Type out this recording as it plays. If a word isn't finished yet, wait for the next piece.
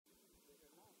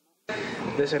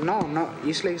They said, no,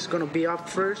 East Lake is going to be up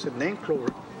first and then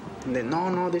Clover. And then,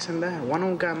 no, this and that. One of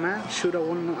them got mad, shoot at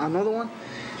another one.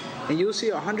 And you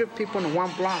see 100 people in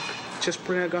one block just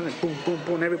putting a gun and boom, boom,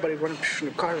 boom, everybody running in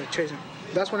the car and chasing.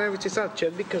 That's when everything starts,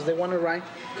 just because they want to ride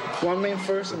one man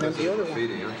first and then the other one.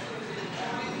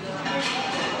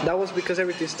 That was because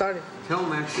everything started. Tell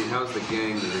them actually, how's the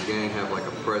gang? Does the gang have like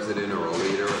a president or a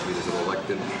leader? I mean, is it an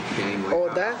elected gang?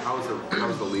 Like,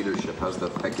 how's the leadership? How's the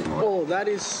pecking order? Oh, that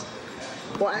is...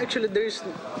 Well, actually, there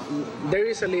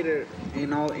is a leader, in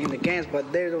the gangs,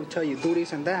 but they don't tell you do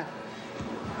this and that.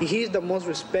 He's the most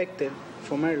respected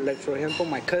from her. Like, for example,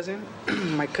 my cousin,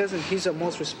 he's the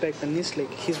most respected in East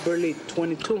Lake. He's barely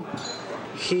 22.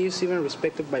 He's even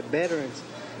respected by veterans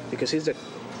because he's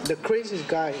the craziest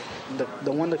guy,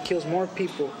 the one that kills more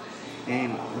people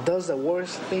and does the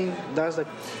worst thing, does the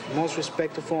most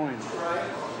respectful. And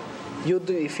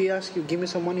if he asks you, give me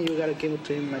some money, you gotta give it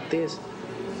to him like this.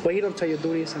 But he don't tell you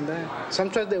do this and that.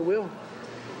 Sometimes they will.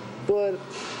 But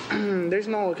there's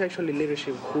no actually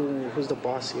leadership who's the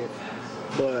boss here.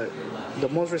 But the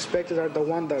most respected are the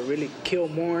ones that really kill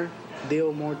more,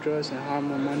 deal more drugs, and harm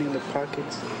more money in their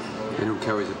pockets. And who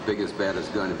carries the biggest,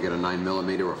 baddest gun? If you got a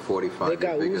 9mm or a 45? They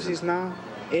got Uzis now.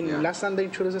 And last time they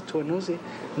introduced us to an Uzi.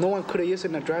 No one could have used it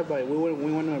in a drive-by. We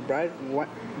went on a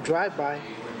drive-by.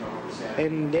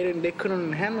 And they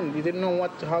couldn't handle it. They didn't know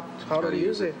how to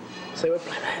use it. So it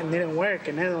didn't work,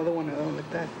 and then another one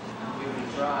like that.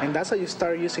 And that's how you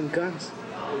start using guns.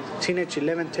 Teenage,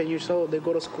 11, 10 years old, they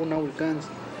go to school now with guns.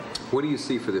 What do you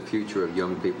see for the future of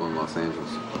young people in Los Angeles?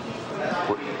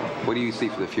 What do you see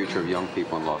for the future of young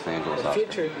people in Los Angeles?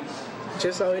 Future,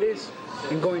 just how it is,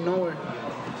 and going nowhere.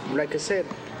 Like I said,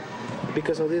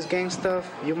 because of this gang stuff,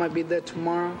 you might be there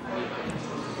tomorrow.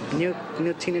 New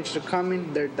teenagers are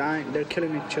coming, they're dying, they're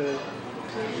killing each other.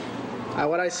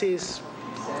 What I see is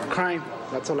crime.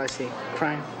 That's all I see,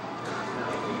 crime.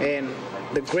 And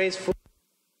the graceful.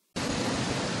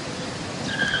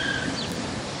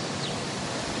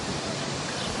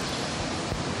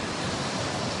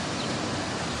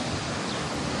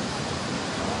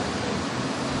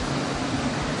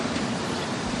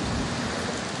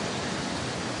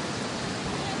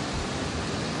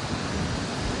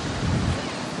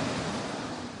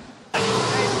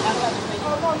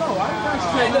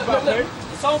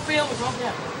 It's on film, it's on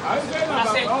camera. I didn't say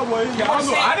nothing about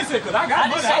I didn't say because I got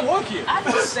money, I work here. I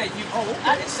didn't say you.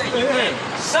 I didn't say you.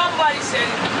 Somebody said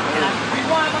it, and I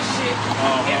rewind my shit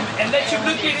and let you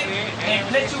look at it and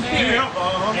let you hear it.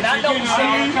 And I know you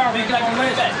said it, make like a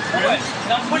red back.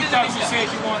 Now put it in the said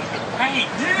you wanted to paint.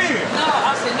 Yeah. No,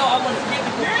 I said no, I want to get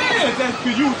the yeah, that's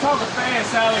because you were talking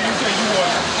fast, Sally. You said you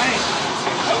wanted to paint.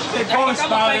 They going to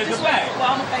start at the back.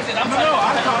 Well, I'm going to paint it. I'm no,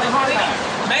 I call it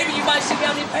hotline. Maybe you might see me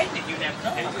out there painting. You never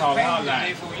know. I called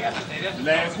hotline.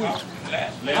 Last week.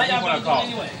 Last week when I called.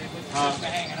 Anyway?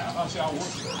 Hanging out. I said I work.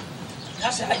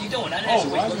 I said, how you doing? I didn't ask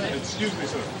excuse me,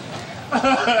 sir.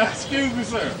 Excuse me,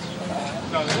 sir.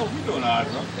 No, they hope you doing all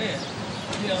right, bro. Yeah.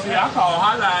 You know, see, I called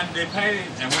hotline, they painted,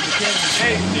 and when they came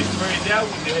today, they sprayed that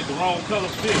one, they had the wrong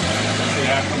color stick. I said,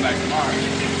 I'll come back tomorrow.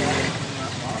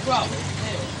 No problem.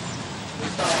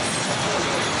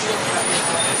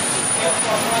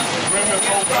 Bring me a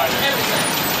cold body. Everything.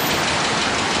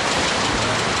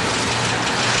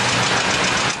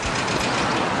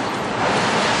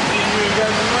 You ain't got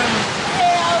no money?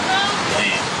 Hell no.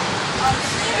 Damn. I'm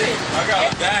serious. I got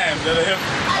a dime that'll help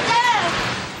you. A dime?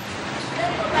 That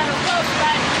ain't gonna matter close,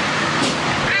 right?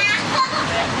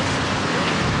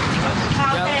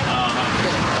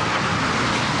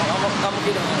 I'm gonna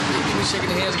get him. Give me shaking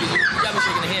the hands. You got me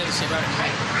shaking the hands and shit, right?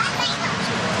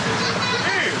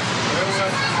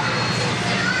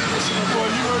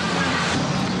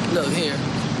 Look here.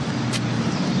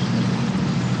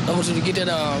 I want you to get that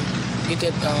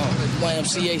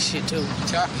YMCA shit too.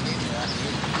 Okay,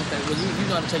 well you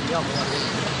know how to take me off.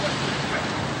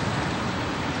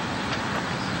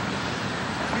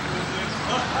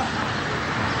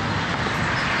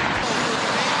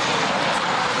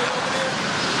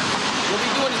 What we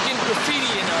doing is getting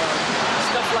graffiti and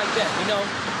stuff like that, you know?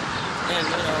 And,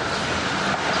 you know...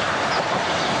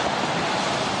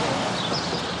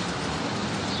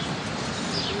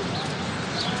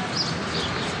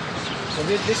 So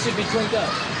this should be cleaned up.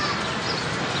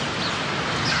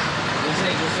 This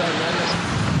ain't just something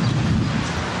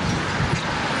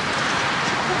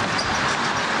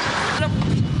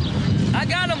I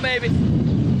got him, baby.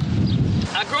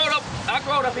 I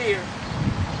growed up here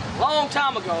a long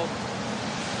time ago.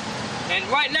 And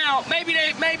right now, maybe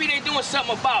they doing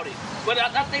something about it. But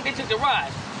I think they took the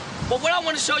ride. But what I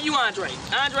want to show you, Andre,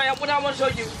 what I want to show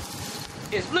you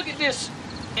is look at this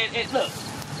and look.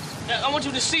 I want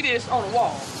you to see this on the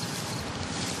wall.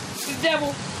 The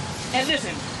devil, and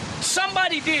listen,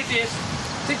 somebody did this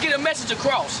to get a message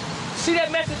across. See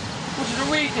that message? I want you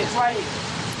to read this right here.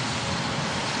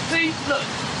 See, look,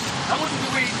 I want you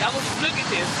to read, I want you to look at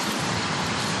this,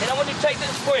 and I want you to take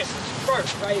this first,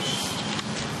 right here.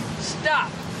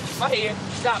 Stop, right here,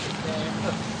 stop it, man.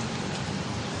 Look.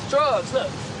 Drugs, look.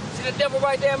 See the devil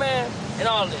right there, man? And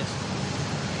all this.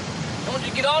 I want you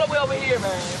to get all the way over here,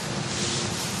 man.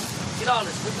 Get all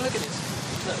this. Look at this.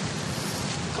 Look.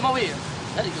 Come over here.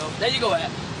 There you go. There you go,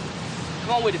 Ab.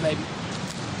 Come on with it, baby.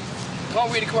 Come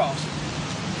on, read the cross.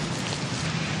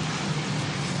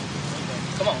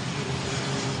 Come on.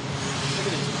 Look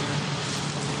at this.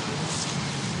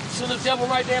 See the devil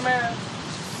right there, man?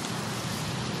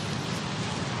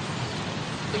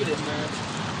 Look at this, man.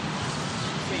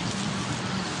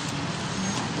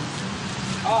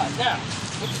 All right, now,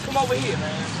 let's come over here,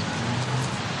 man.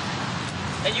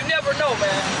 And you never know,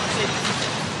 man. See,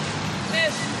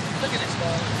 this, look at this,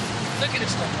 man. Look at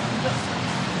this stuff, man. Look.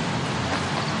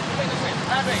 Wait.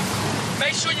 Andre,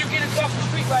 make sure you get across the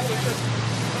street right here, because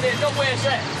there's nowhere it's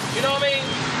at. You know what I mean?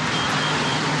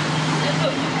 And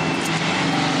look.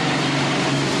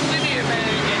 Look here,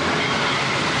 man.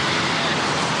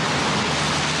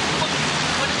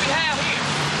 What do we have here?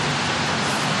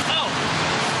 Oh.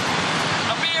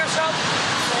 A beer or something?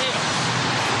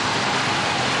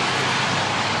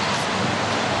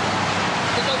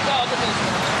 There's no dog in this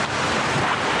one, man.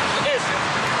 What is it?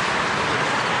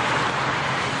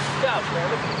 Stop, man.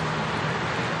 Look at it.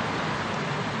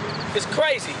 It's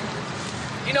crazy.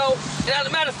 You know, and as a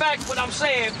matter of fact, what I'm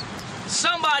saying,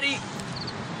 somebody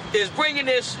is bringing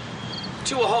this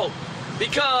to a halt.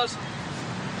 Because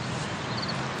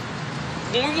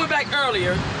when we went back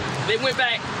earlier, they went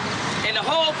back, and the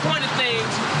whole point of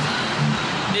things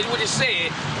is what it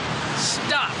said,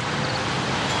 stop.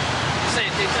 They're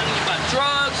telling you about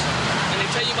drugs, and they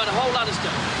tell you about a whole lot of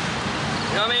stuff.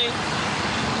 You know what I mean?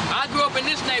 I grew up in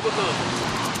this neighborhood.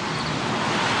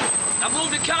 I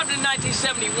moved to Compton in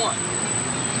 1971.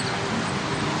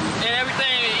 And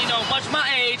everything, you know, much my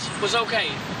age was okay.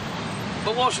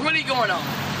 But what's really going on?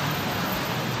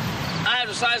 I have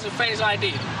the size of the faintest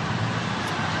idea.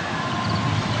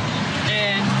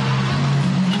 And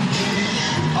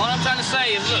all I'm trying to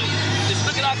say is, look, just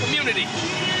look at our community.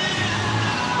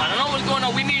 I don't know what's going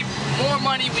on. We need more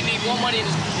money. We need more money in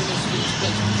this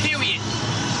place. Period.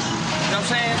 You know what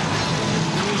I'm saying?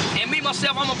 And me,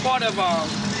 myself, I'm a part of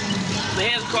the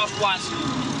Hands Across Watch.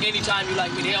 Anytime you like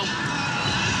me to help.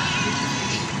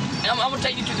 And I'm going to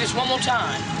take you through this one more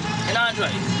time. And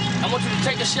Andre, I want you to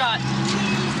take a shot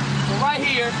from right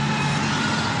here.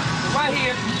 From right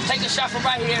here. Take a shot from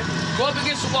right here. Go up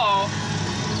against the wall.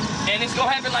 And it's going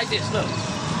to happen like this. Look.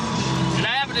 And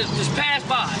I have to just pass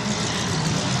by.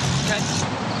 Okay.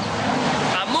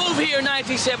 I moved here in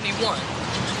 1971.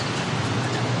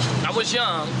 I was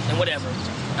young and whatever.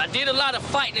 I did a lot of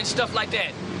fighting and stuff like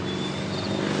that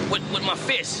with my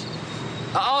fists.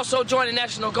 I also joined the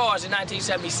National Guards in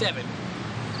 1977.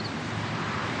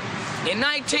 In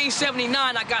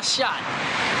 1979, I got shot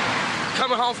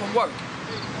coming home from work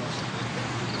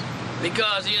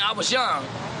because, you know, I was young,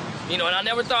 you know, and I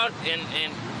never thought,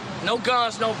 and no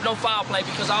guns, no foul play,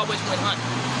 because I always went hunting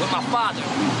with my father.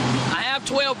 I have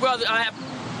 12 brothers. I have.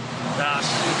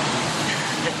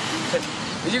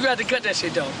 You got to cut that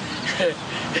shit though.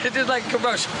 It's just like a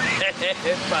commercial.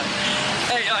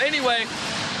 Hey, anyway,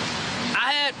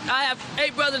 I have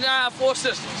 8 brothers and I have 4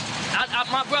 sisters.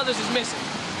 My brothers is missing.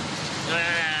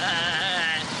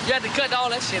 You have to cut all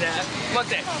that shit out. Fuck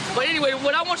that. But anyway,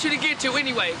 what I want you to get to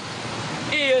anyway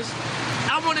is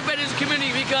I want to better this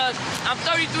community because I'm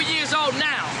 33 years old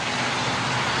now.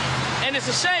 And it's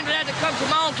a shame that I had to come to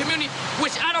my own community,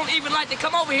 which I don't even like to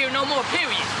come over here no more,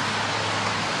 period.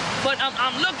 But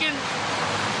I'm looking,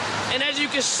 and as you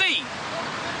can see,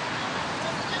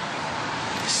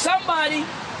 somebody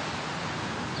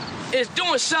is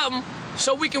doing something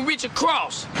so we can reach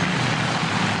across.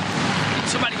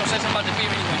 Somebody gonna say something about the beer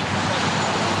anyway.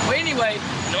 But anyway,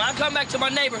 you know, I come back to my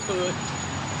neighborhood,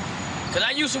 because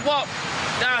I used to walk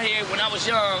down here when I was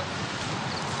young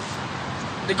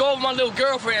to go over my little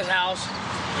girlfriend's house,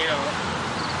 you know,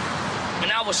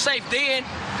 and I was safe then.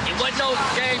 It wasn't no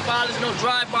gang violence, no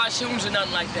drive-by shootings or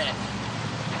nothing like that.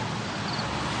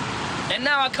 And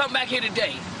now I come back here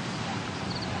today,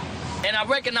 and I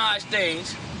recognize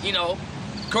things, you know.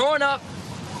 Growing up,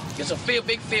 there's a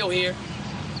big field here,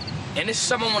 and this is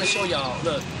something I want to show y'all.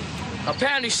 Look,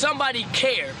 apparently somebody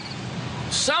cared.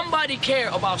 Somebody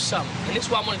cared about something, and this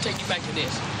is why I want to take you back to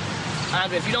this.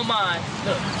 Andre, if you don't mind,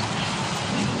 look.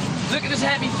 Look at this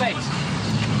happy face.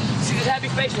 See this happy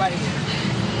grab your face right here.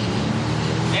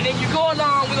 And then you go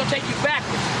along, we're gonna take you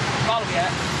backwards. Follow me,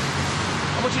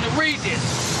 I want you to read this.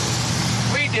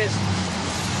 Read this.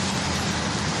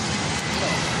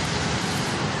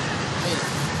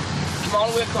 Come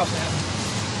all the way across now.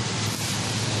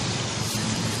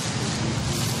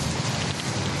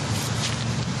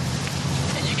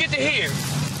 And you get to here.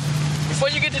 Before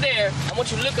you get to there, I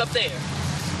want you to look up there.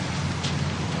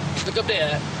 Look up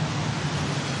there.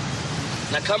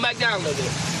 Now come back down a little bit.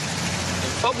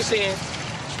 And focus in.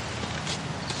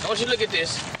 I want you to look at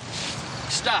this.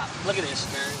 Stop. Look at this,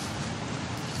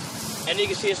 man. And you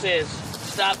can see it says,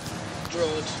 stop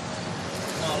drugs.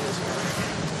 All this.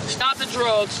 Stop the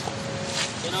drugs.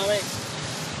 You know what I mean?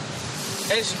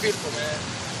 And this is beautiful, man.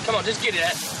 Come on, just get it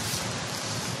at.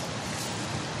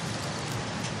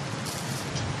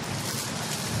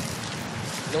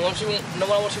 You know what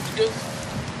I want you to do?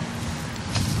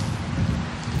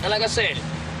 And like I said,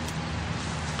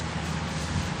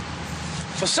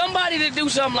 for somebody to do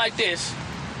something like this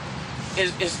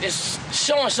is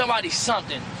showing somebody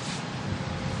something.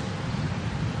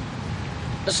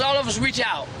 Let's all of us reach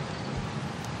out.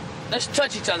 Let's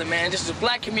touch each other, man. This is a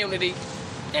black community,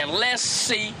 and let's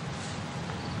see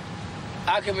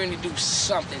our community do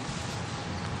something.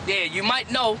 Yeah, you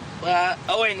might know,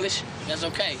 oh English, that's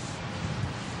okay.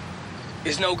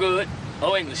 It's no good.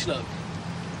 Oh English, look.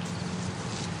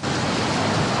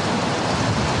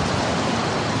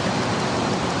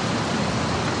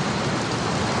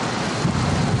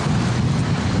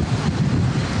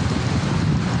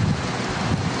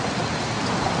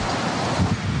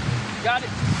 Got it?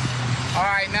 All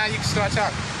right, now you can start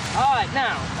talking. All right,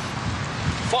 now,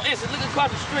 for instance, look across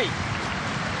the street.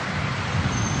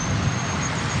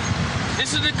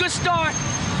 This is a good start.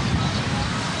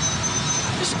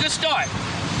 It's a good start.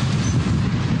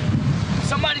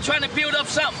 Somebody trying to build up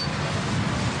something.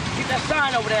 Keep that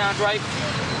sign over there, Andre.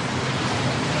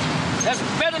 That's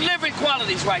better living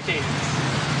qualities right there.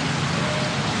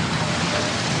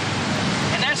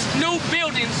 And that's new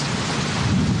buildings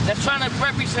that's trying to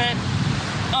represent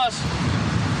us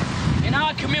in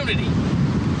our community.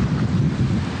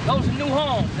 Those are new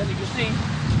homes, as you can see,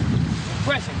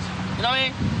 impressions. You know what I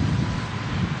mean?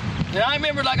 And I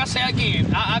remember, like I say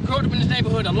again, I grew up in this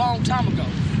neighborhood a long time ago.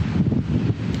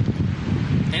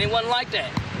 And it wasn't like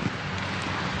that.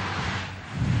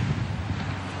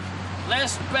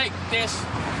 Let's make this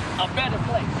a better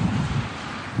place.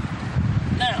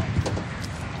 Now,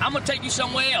 I'm gonna take you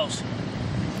somewhere else.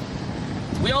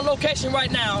 We on location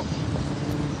right now.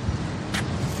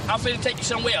 I'm finna take you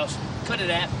somewhere else. Cut it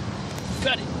out.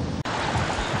 Cut it.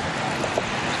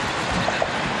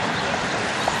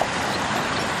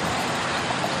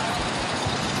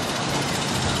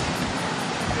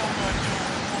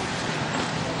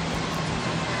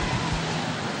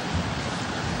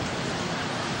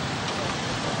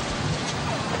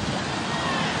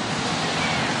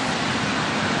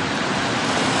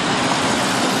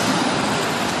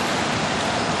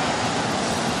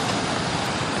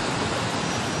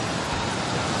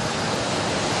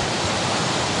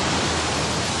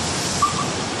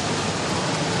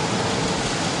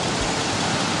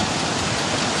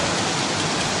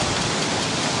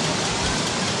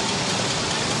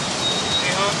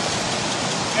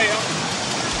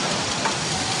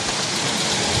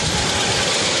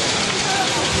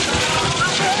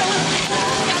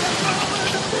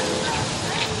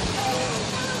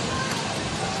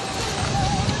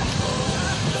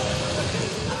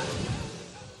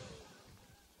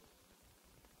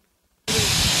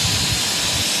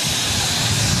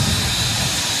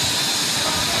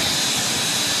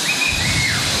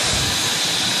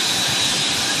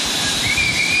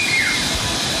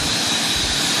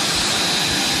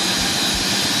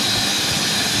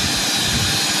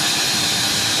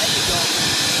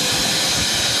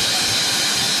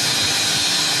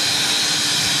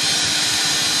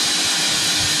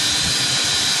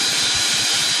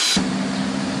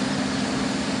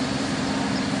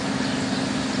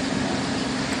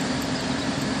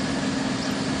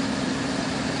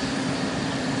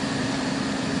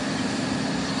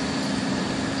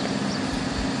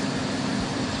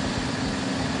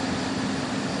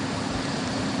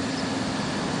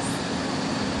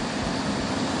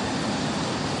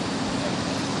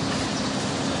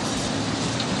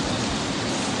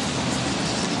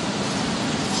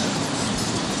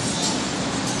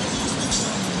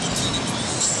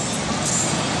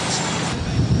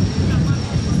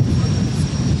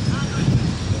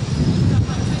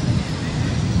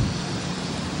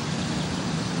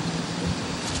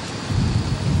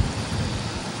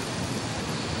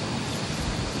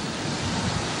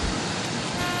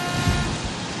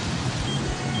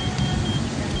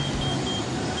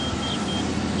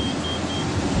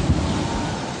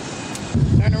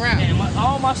 around. And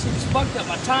all my shit is fucked up.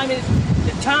 My timing,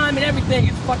 the time and everything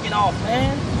is fucking off,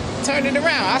 man. Turn it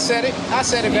around. I said it. I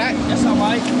said it back. That's all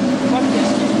right. Fuck this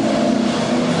shit.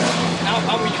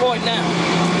 I'm recording now.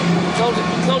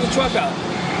 Close the truck out.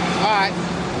 All right.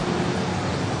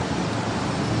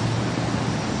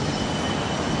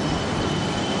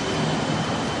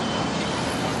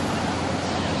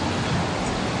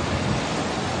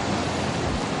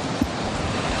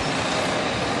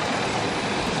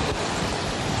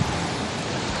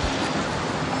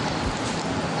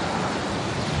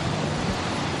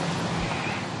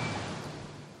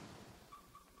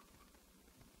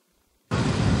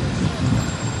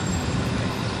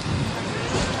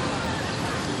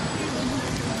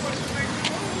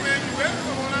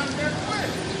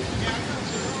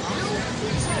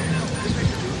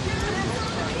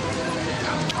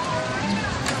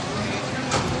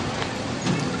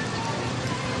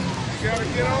 Gotta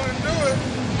get on and do it.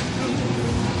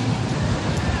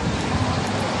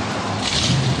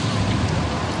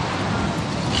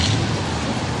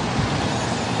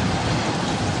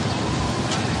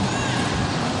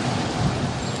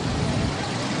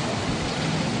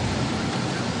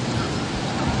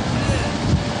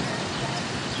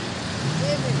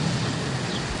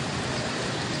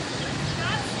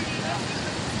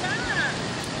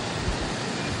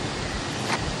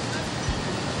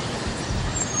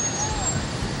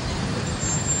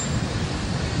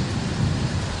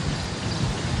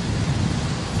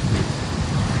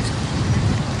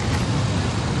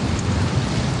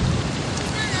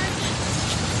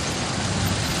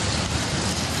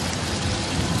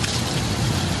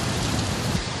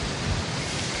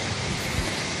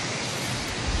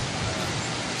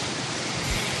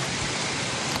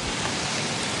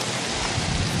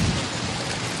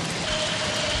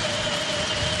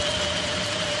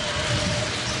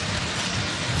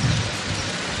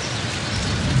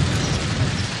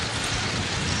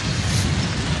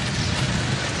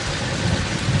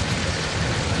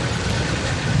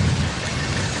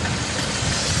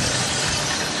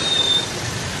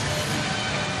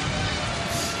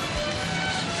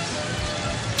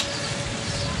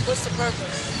 What's the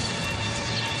purpose?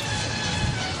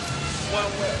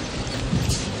 One way.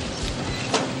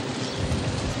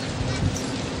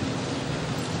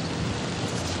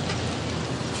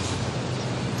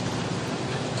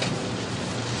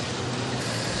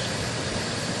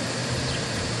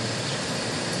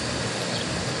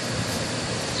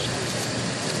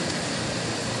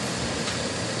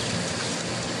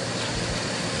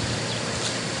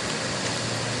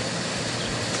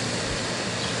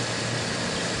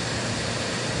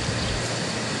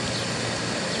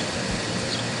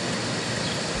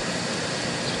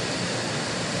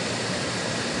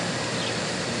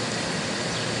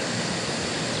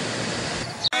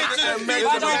 Make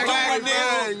the black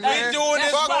man, man. Doing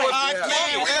this right.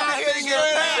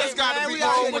 It's got to be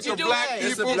on with the black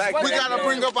people. We got to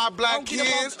bring up our black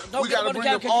kids. We got to bring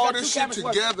up all this shit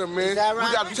together, man. We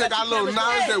got to take our little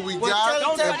knowledge that we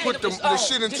got and put the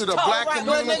shit into the black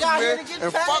community, man.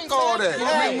 And fuck all that.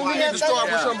 I mean, we need to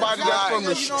start with somebody that's from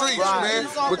the streets, man.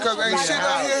 Because ain't shit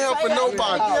out here helping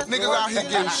nobody. Niggas out here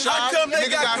getting shot.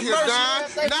 Niggas out here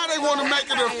dying. Now they want to make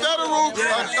it a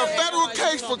federal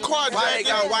case for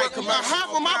carjacking.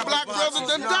 Half of my black brothers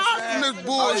done died from this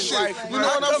bullshit. You know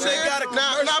what I'm saying?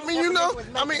 Now, I mean, you know,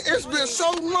 it's been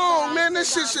so long, man.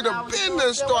 This shit should have been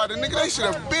done started, nigga. They should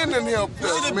have been done helped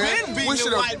us, man. We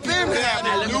should have been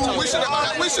having you. We should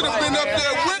have been up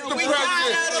there with the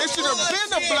president. It should have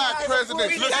been a black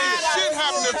president. Ain't shit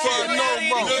happening for us no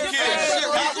more.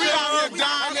 We out here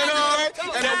dying every day,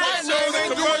 and the white man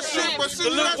ain't doing shit. But the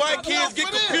little white kids get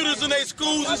computers in their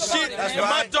schools and shit, and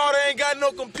my daughter ain't got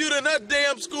no computer in her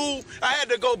damn school. I had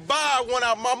to go buy one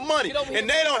out of my money, and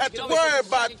they don't have to worry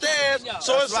about theirs,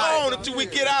 so it's on until we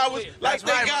get ours like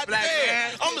they got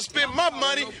theirs. I'm gonna spend my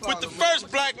money with the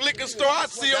first black liquor store I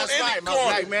see on any corner.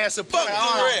 Black man support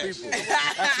all people.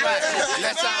 That's right.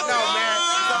 That's how I know,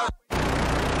 man.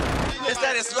 It's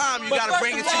that Islam, you gotta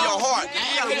bring it to your heart.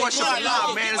 You gotta worship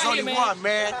Allah, man. There's only one,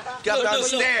 man. You gotta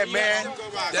understand, man.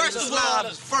 That Islam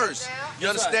is first. You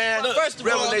understand?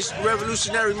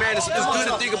 Revolutionary, man. It's good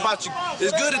to think about you.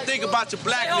 It's good to think about your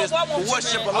blackness, but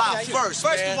worship Allah first,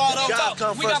 man. God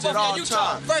come first at all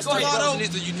times. First of all,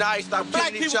 need to unite, stop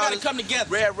killing each other.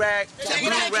 Red rag, blue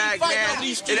rag, man.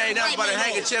 It ain't nothing but a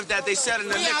handkerchief that they sell in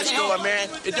the liquor store, man.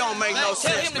 It don't make no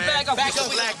sense, man. It's a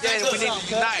black day and we need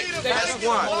to unite. That's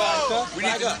one.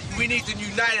 We need to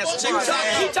unite as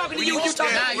He talking to you. You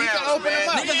talking to You can open them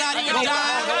up. Niggas out here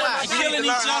dying, killing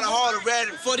each other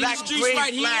for these streets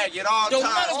right here. At all don't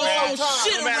times, matter what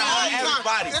shit around here.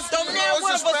 Everybody. Don't matter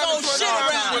what shit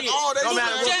around here. No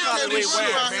matter what color we wear,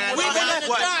 man.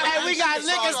 We got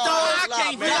liquor store.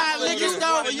 We got liquor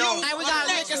store. Hey, we got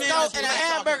liquor store and a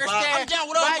hamburger stand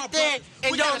right there.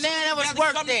 And yo, none of us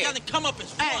work there.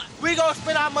 Hey, we gonna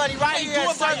spend our money right here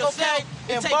at Circle K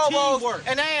and Bobo's,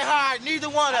 and they ain't hired neither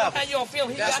one of us.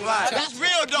 That's right. That's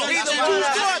real though. Neither one of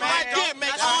us right there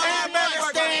make a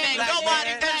hamburger stand. Nobody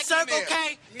at Circle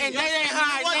K, and they ain't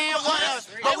hired neither one of us.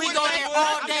 But we go there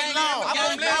all day long.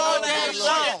 All day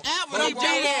long. We be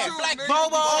there.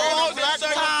 Bobo's, all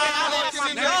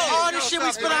this shit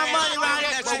we spend our money right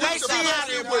there. But they see us,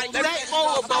 they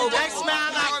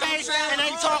smile our face, and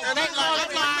they talk, and they call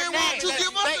it our name.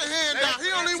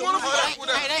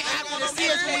 Hey, they happy to see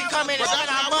us when we come in and spend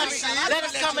our money. Let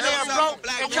us come in there broke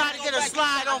and try to get a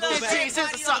slide on 15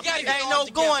 cents or something. Ain't no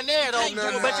going there though.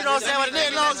 But you know what I'm saying? When a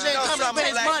nigga long as they come and spend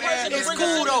his money, it's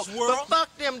cool though. But fuck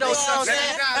them though, you know what I'm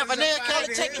saying? If a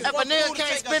nigga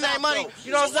can't spend that money,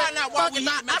 you know what I'm saying? Fuck it.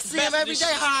 I see him every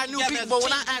day hiring new people, but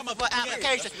when I ask for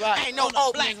application, ain't no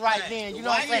openings right then. You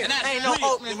know what I'm saying? Ain't no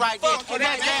openings right there. And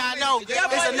that day I know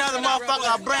it's another motherfucker,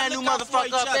 a brand new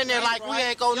motherfucker up in there like we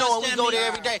ain't gonna know it. We go there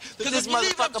every day. Cause this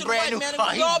motherfucker brand new.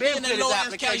 He been to this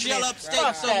application. Fuck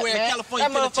that, man.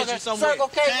 That motherfucker Circle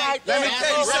K right there. Let me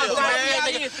tell you something,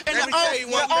 man. And the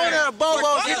owner of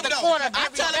Bobo's hit the corner. I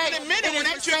tell him in a minute when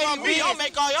they trip on me, I'll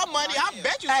make all your money. I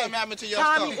bet you something happened to your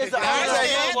stuff. Tommy is the owner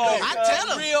of Bobo's. I tell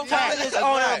him. Tommy is the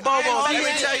owner of Bobo's. He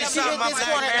hit this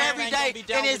corner every day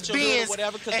in his Benz,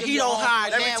 and he don't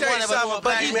hire damn one of us.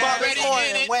 But he bought this corner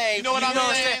and way. You know what I'm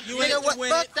saying? Nigga,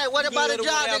 fuck that. What about a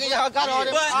job, nigga? Y'all got all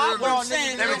this power on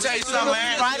niggas. Let me tell you something,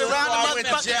 man. Right around the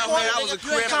motherfucking corner. I was a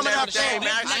crib coming up there,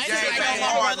 man. I gang bang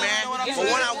hard, man.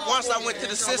 But once I went to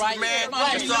the system, man,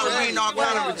 I started reading all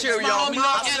kind of material.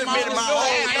 I submitted my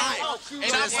whole life to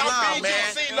Islam,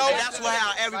 man. And that's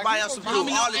how everybody else will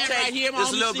do. All it takes is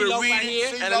a little bit of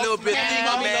reading and a little bit of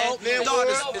thinking, man.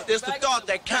 It's the thought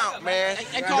that count, man.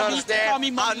 You understand?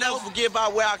 I'll never forget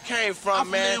about where I came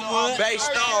from, man. Based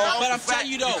on the fact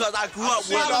because I grew up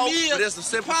with it. But it's a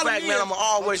simple fact, man. I'ma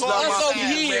always love my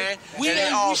kids, man. And they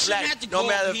all black, no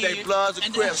matter if they Bloods or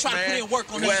Crips, man.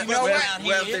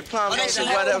 Whether they Plumbers or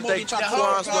whatever they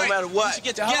Quans, no matter what.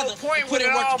 Get together, put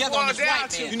it work together on this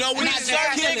white man. You know, we not just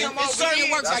killing. It's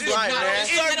certain work. That's right, man.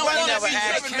 Certain work never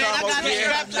asked to come over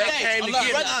here. They came to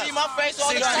get us.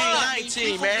 16,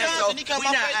 19, man. So we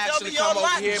not asking to come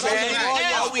over here,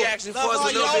 man. All we asking for is a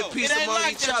little bit of peace among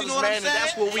each other, man. And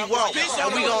that's what we want.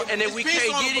 And if we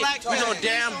can't get it, we gonna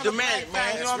damn demand it,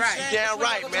 man. Damn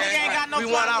right, man. We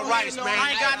want our rights, man.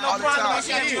 I ain't got no problem with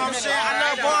that, you know what I'm saying? I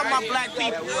love all my black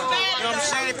people. You know what I'm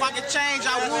saying? If I could change,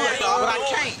 I would, but I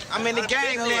can't. I'm in the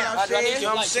game now, you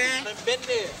know what I'm saying?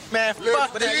 Man,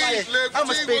 fuck that shit.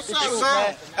 I'ma speak the truth,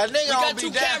 man. A nigga don't be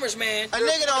down. A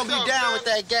nigga don't be down with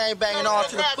that gang banging all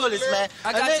to the fullest, man.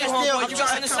 A nigga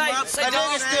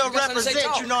still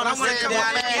represent, you know what I'm saying?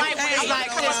 It's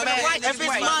like this, man. If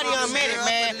it's money, I'm in it,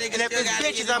 man. And if it's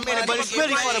bitches, I'm in it. But it's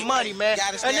really for the money, man.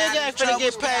 A nigga ain't finna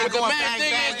get paid going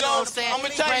bang bang, you know what I'm saying? I'm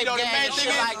gonna tell you though, the main thing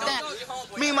like that.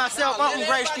 Me, myself, I'm from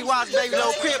Grace Street, Watch Baby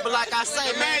Little Crib, but like I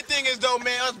say, man. The main thing is though,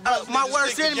 man, my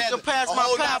worst enemy can pass my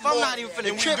path. I'm not even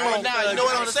finna trip on that. You know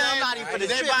what I'm saying? I'm not even finna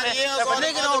trip, man. If a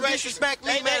nigga don't disrespect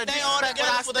me, man, disrespect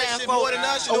what I stand for,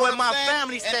 or what my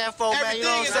family stand for, man, you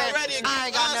know what I'm saying? I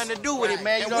ain't got nothing to do with it,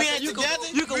 man. You know what I'm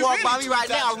saying? You can walk by me right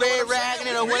now, red ragging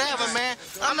it or whatever, man.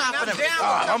 I'm not finna,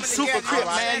 I'm super crip,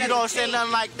 man. You know what I'm saying?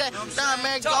 Nothing like that. Nah,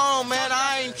 man, go on, man.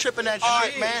 I ain't tripping that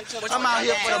shit, man. I'm out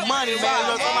here for the money,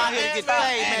 man. Look, I'm out here to get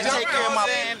paid, man. Take care of my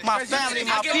family,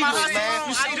 my people,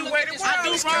 man.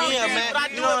 Yeah, man.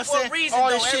 You know what I'm saying? All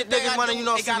this shit niggas wanna, you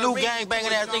know, some new gang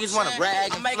banging ass niggas wanna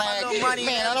brag and flag.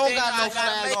 Man, I don't got no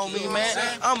flag on me,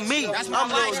 man. I'm me. I'm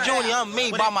Lil Junior. I'm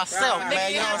me by myself,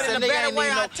 man. You know what I'm saying? Nigga ain't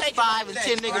need no 5 and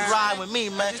 10 niggas ride with me,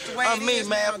 man. I'm me,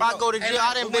 man. If I go to jail,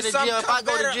 I done been to jail. If I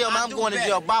go to jail, man, I'm going to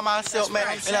jail by myself, man.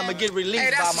 And I'm gonna get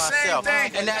released by myself.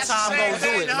 And that's how I'm gonna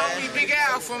do it, man. Big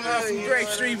Al from Grape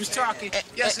Street was talking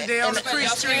yesterday on the Creek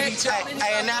Street.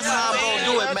 And that's how I'm gonna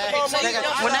do it, man.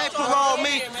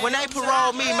 When they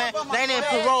parole me, man, they didn't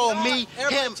parole me,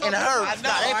 him, and her.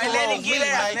 Nah, they parole me,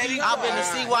 man. I've been to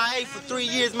CYA for 3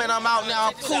 years, man. I'm out now.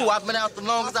 I'm cool. I've been out the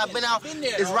longest I've been out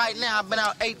is right now. I've been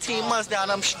out 18 months now,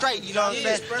 and I'm straight. You know what I'm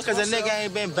saying? Because a nigga I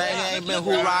ain't been banging, I ain't been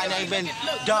hoorahing, I ain't been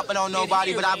dumping on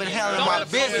nobody, but I've been handling my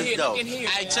business though. I've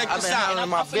been handling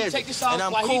my business, and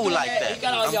I'm cool like that.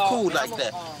 I'm cool like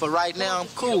that. For right now, I'm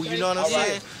cool, you know what I'm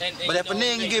saying? But if a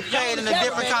nigga get paid in a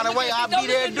different kind of way, I'll be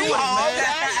there doing it, man.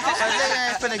 Cause they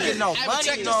ain't finna get no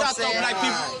money, you know what I'm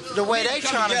saying? The way they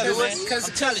trying to do it. Cause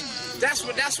I'm telling you. That's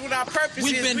what our purpose is.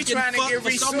 We've been we trying to get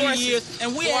resources for so many years,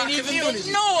 and we ain't even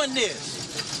been knowing this.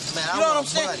 Man, you know what I'm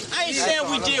saying? I ain't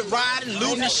saying we did rioting,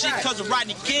 looting and shit because of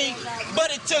Rodney King, but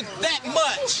it took that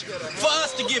much for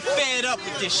us to get fed up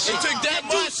with this shit. It took that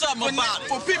much do something about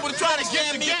it. For people to try to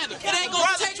get together. It ain't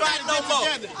gonna take that no more.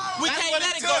 We can't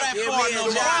let it go that far no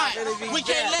more. We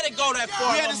can't let it go that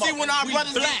far no more. We had to see when our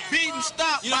brothers get beat and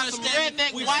stopped by some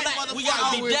redneck white motherfuckers. We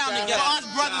gotta be down together. For us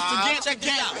brothers to get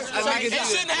together. It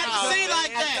shouldn't have to see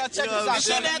like that. It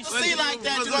shouldn't have to see like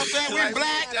that. You know what I'm saying? We're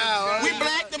black. We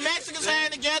black. The Mexicans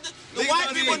hang together. The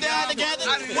white people down together.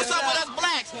 What's up with us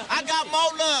blacks? I got more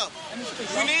love.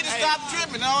 We need to stop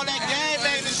tripping all that gang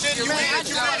banging and shit. You know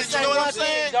what I'm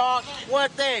saying? Dog, one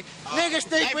thing. Niggas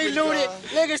think we looted.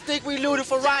 Niggas think we looted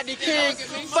for Rodney King.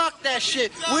 Fuck that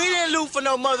shit. We didn't loot for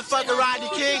no motherfucking Rodney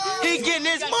King. He getting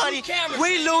his money.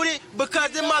 We looted because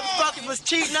them motherfuckers was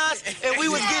cheating us and we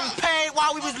was getting paid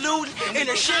while we was looting and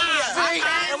the shit was free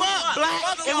and we was black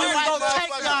and we was gonna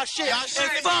take y'all shit.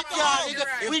 And fuck y'all,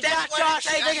 nigga. We got y'all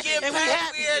shit, nigga. And we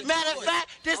happy. Matter of fact,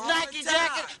 this Nike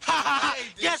jacket, ha ha ha.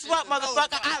 Guess what,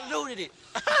 motherfucker? I looted it.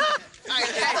 Hey,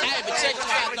 but check this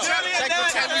out,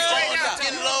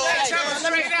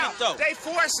 though. They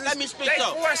force us. Let me speak,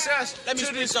 though. They force us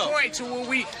to this point to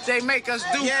when they make us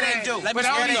do things. But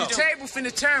only the table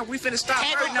finna turn. We finna stop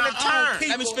hurting our own people.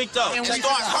 Let me speak, though. And we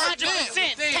start hurting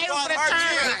 100%. Table finna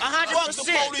turn.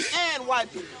 100%. Police and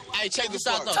white people. Hey, check this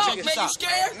out, though. Check this out. You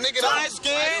scared? Nigga, I ain't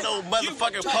scared. No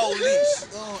motherfucking police.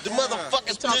 The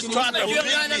motherfuckers just trying to beat me.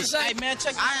 Hey, man,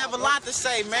 check this out. I have a lot to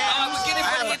say, man.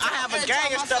 I have a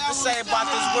gang of stuff to say about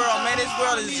this world, man. This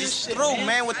world is just through,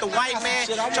 man, with the white man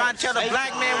trying to tell the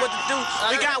black man what to do.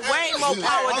 We got way more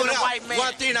power than the white man.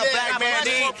 One thing the black man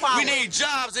need, we need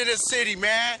jobs in this city,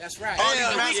 man. That's right.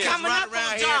 We coming up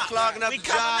on jobs. Clogging up the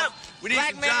jobs. We need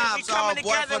some jobs,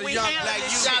 boy, for the young black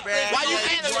youth, man. Why you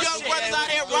can't the young brothers out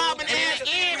here robbing and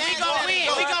we gonna win.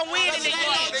 We gonna win and they get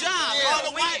no jobs. All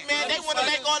the white men, they want to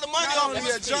make all the money off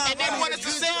us. And they want us to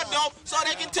sell dope so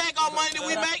they can take our money that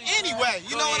we make anyway.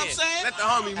 You know what I'm saying? Let the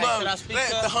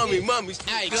homie mummy.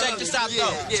 Hey, check this out,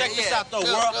 though. Check this out, though,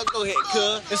 world. Go ahead,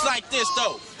 cuz. It's like this,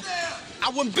 though. I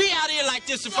wouldn't be out here like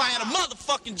this if I had a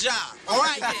motherfucking job. All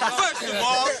right? First of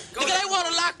all, nigga, they want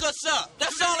to lock us up.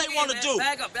 That's all they want to do.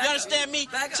 You understand me?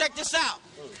 Check this out.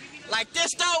 Like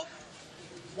this, though,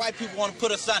 white people want to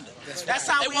put us under. That's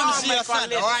how they want to see us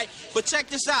under, all right? But check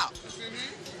this out.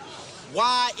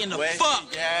 Why in the fuck?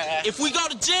 If we go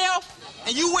to jail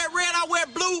and you wear red, I wear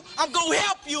blue, I'm going to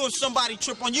help you if somebody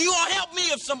trip on you. You going to help me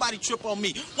if somebody trip on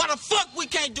me. Why the fuck we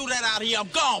can't do that out here? I'm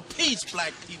gone. Peace,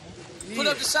 black people. Put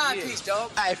up the side piece,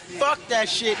 dog. Hey, fuck that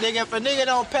shit, nigga. If a nigga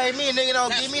don't pay me, a nigga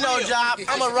don't give me no job,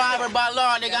 I'm a robber by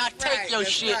law, nigga. I take your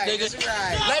shit, nigga.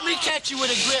 Let me catch you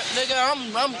with a grip, nigga.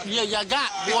 Yeah, you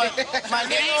got, boy. My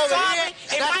nigga over here,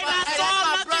 that's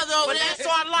my brother over there. That's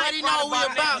our life, but he know what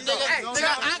we about, nigga.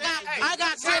 I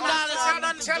got $10. That's our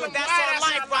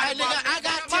life, right, nigga. I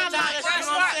got $10.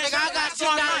 Nigga, I got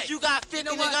 $10. You got 50,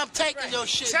 nigga. I'm taking your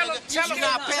shit, nigga. You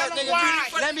not paying,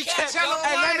 nigga. Let me catch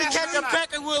a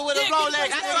Peckerwood with a Rolex.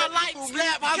 That's our life,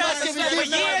 Slap. How much can we give you?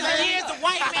 For years, the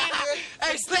white man.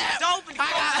 Hey, Slap.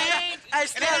 Hey,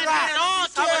 Slap.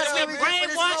 How much we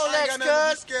brainwashed? We ain't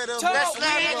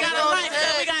got a life, so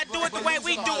we gotta do it the way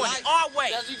we doing it, our way.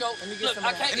 Look,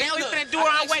 and now we finna do it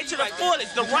our way to the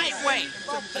fullest, the right way.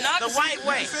 The right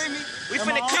way. We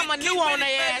finna come anew on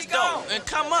their ass, though, and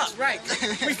come up. Right.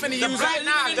 We finna use right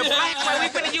now. The black way, we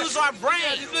finna use our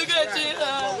brain.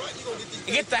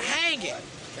 Get the hanging.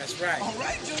 That's right. All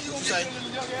right,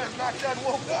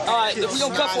 we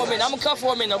gonna cut for a minute. I'm gonna cut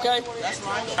for a minute, okay? That's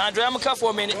right. Andre, I'm gonna cut for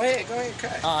a minute. Go ahead,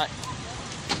 cut. All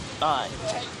right.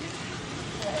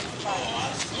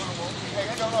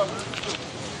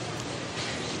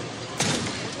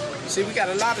 See, we got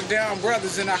a lot of down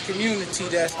brothers in our community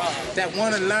that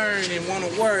want to learn and want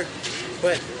to work,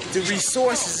 but the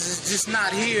resources is just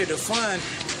not here to fund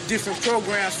different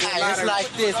programs for a lot of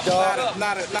like this, dog.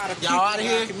 lot of people out of in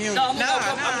here? our community. No,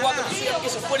 I'm walking to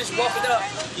get some footage, walk it up.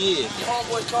 Yeah. The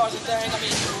homeboy cars and things. I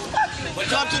mean,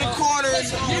 Come to the corner and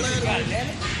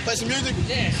play some music.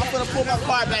 I'm gonna pull my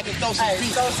car back and throw some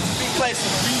beats. Play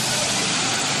some beats.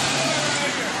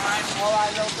 All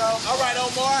right, Loco. All right,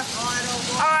 Omar.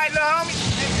 All right, little homie.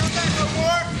 Hey, you got no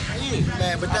more?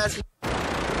 Man, but that's...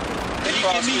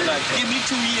 give me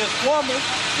 2 years formal.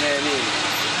 Yeah, it is.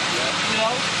 You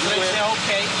know, so they say,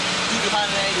 okay, do the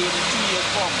 180 and the 2 years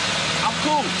formal. I'm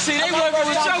cool. See, they working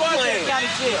with your plan.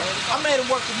 I made them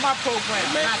work with my program,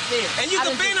 not theirs. And you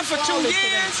can be there for 2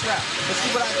 years. But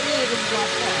see what I did was my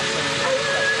plan.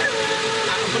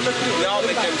 But look here. We all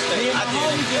make that mistake. Me and my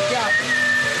homie just got it.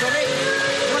 So they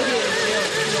went here in jail,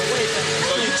 you know, way back.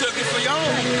 So you took it for your own.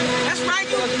 That's right.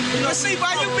 But see,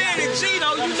 by you being a G,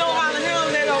 though, you know how to handle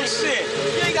that old shit.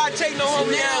 You ain't got to take no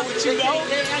homie down with you, though.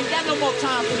 They ain't got no more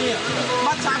time for them.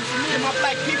 My time for me and my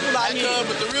black people out here.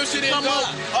 But the real shit is, though,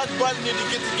 us brothers need to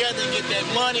get together and get that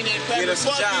money and that paper.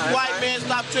 Fuck these white men,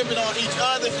 stop tripping on each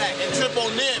other and trip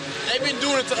on them. They been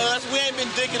doing it to us. We ain't been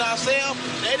dicking ourselves.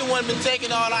 They the one been taking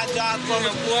all our jobs from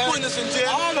us, putting us in jail.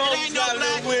 It ain't no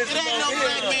black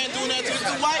man doing that to us. It's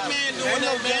the white man doing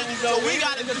that, man. So we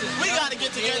gotta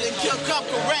get together and come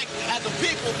correct as a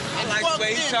people and fuck them.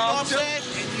 You know what I'm saying?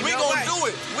 We gonna do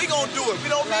it. We gonna do it. We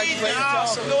don't need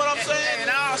that. You know what I'm saying? And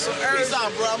I also urge, peace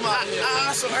out, bro. I'm out here. I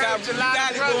also urge a lot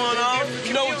of brothers going on.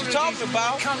 You know what you're talking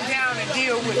about. Come down and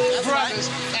deal with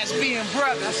brothers as being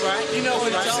brothers. That's right. You know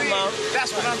what I'm talking about. That's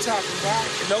what I'm talking about.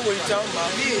 You know what you're talking about.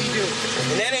 Yeah, you do.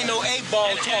 And that ain't no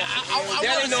 8-ball talk.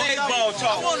 That ain't no 8-ball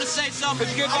talk. I want to say something.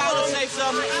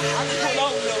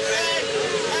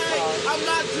 I'm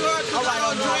not drunk because I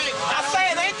don't drink. I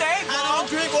say it ain't the 8-ball. I don't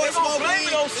drink or smoke weed.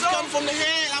 It's coming from the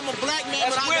head. I'm a black man,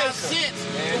 but I got sense.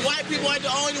 The white people ain't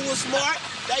the only ones smart.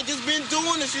 They just been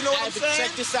doing this, you know what I'm saying?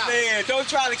 Check this out. Man, don't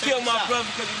try to kill my brother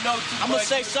because you know too much. I'm going to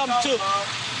say something too.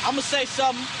 I'm going to say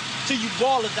something to you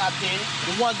ballers out there,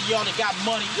 the ones of y'all that got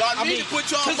money. Y'all need to put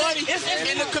y'all money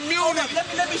in the community.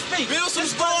 Let me speak. Build some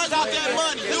stores out there,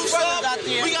 money. Do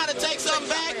something. We got to take something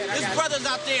back. There's brothers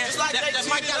out there that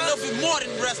might got a little bit more than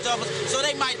the rest of us, so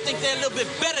they might think they're a little bit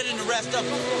better than the rest of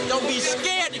us. Don't be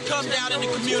scared to come down in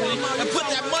the community and put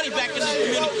that money back in the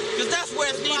community, because that's where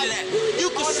it's needed at.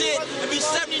 You can sit and be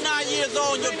 79 years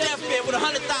old on your deathbed with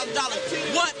 $100,000.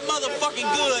 What motherfucking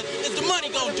good is the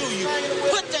money gonna do you?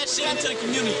 Put that shit into the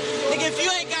community. Nigga, if you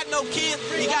ain't got no kids,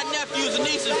 you got nephews and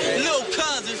nieces, little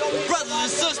cousins, brothers and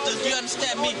sisters, you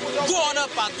understand me, growing up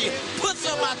out there, put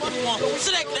something out there for them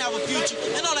so they can have a future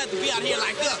and don't have to be out here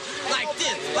like us, like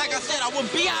this. Like I said, I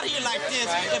wouldn't be out here like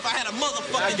this if I had a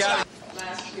motherfucking job.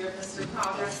 Last year, Mr.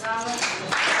 Gonzalez.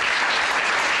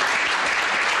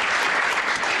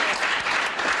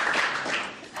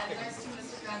 And next to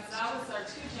Mr. Gonzalez are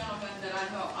two gentlemen that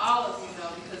I know all of you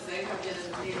know because they have been in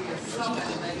the media so much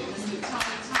lately. Mr.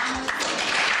 Tony Thomas.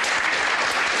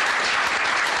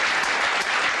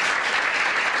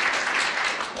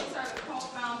 These are the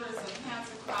co-founders of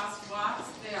Cancer Cross Watts.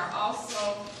 They are also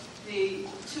the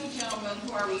two gentlemen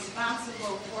who are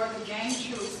responsible for the gang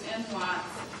troops in Watts.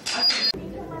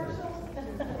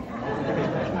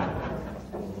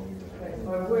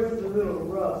 My voice is a little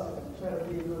rough. I'm trying to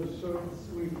be a little short and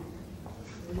sweet.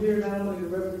 I'm here not only to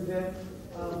represent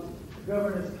the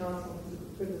Governor's Council for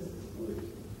Fitness and Sports,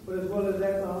 but as well as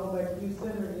Alcohol Back Youth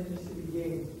Center and Inner City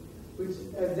Games, which,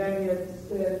 as Danny had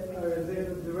said, our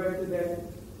executive director, that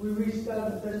we reached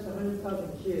out and touched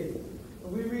 100,000 kids.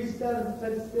 And we reached out and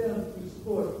touched them through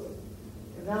sports.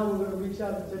 And now we're going to reach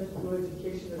out and touch them through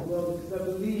education as well, because I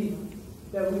believe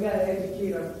that we got to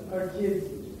educate our kids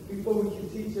before we can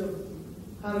teach them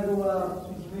how to go out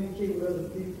and communicate with other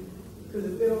people. Because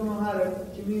if they don't know how to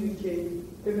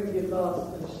communicate, they're going to get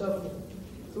lost in the shuffle.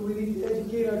 So we need to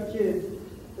educate our kids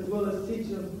as well as teach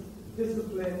them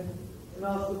discipline and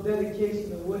also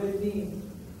dedication and what it means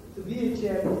to be a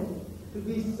champion, to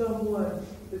be someone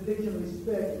that they can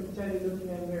respect every time they're looking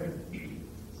at a mirror.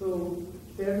 So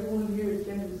to everyone here at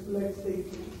Kansas Select State,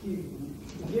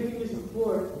 for giving your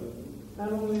support,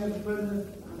 not only as the President,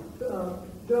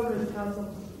 Governor's Council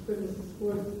for Fitness and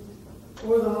Sports,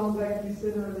 or the Home Back Youth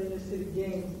Center and the Inner City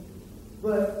Games,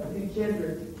 but in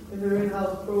Kendrick, in their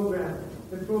in-house program,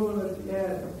 the program that we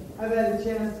have. I've had a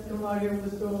chance to come out here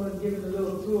with Mr. Owens and give him a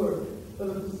little tour of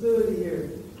the facility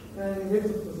here. And it's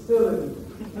a facility.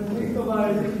 And we come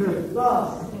out here and get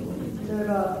lost. And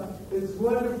it's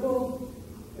wonderful.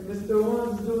 And Mr.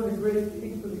 Owens is doing a great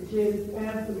thing for the kids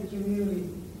and for the community.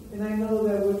 And I know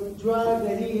that with drive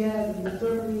that he has and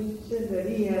determination that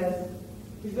he has,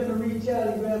 he's going to reach out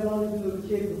and grab all these little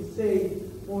kids and save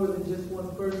more than just one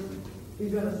person.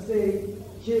 He's going to save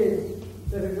kids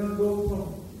that are going to go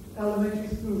from elementary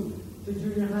school to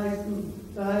junior high school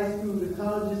to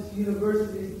colleges to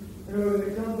universities in order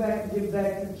to come back and give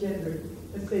back to Kendrick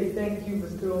and say thank you,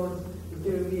 Mr. Owens, for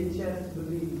giving me a chance to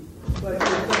believe. So I say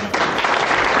thank you.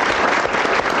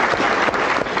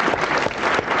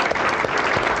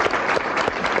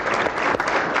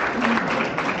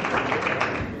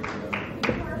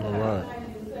 All right.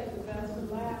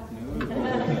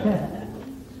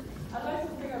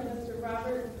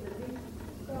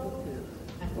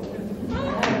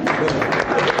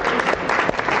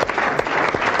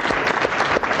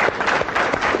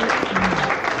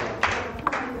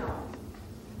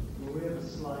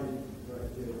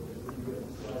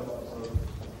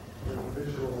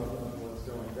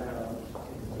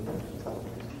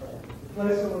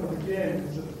 place I want to begin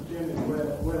is at the beginning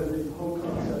where the whole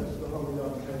concept of the Holy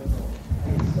Dog came from.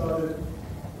 It started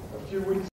a few weeks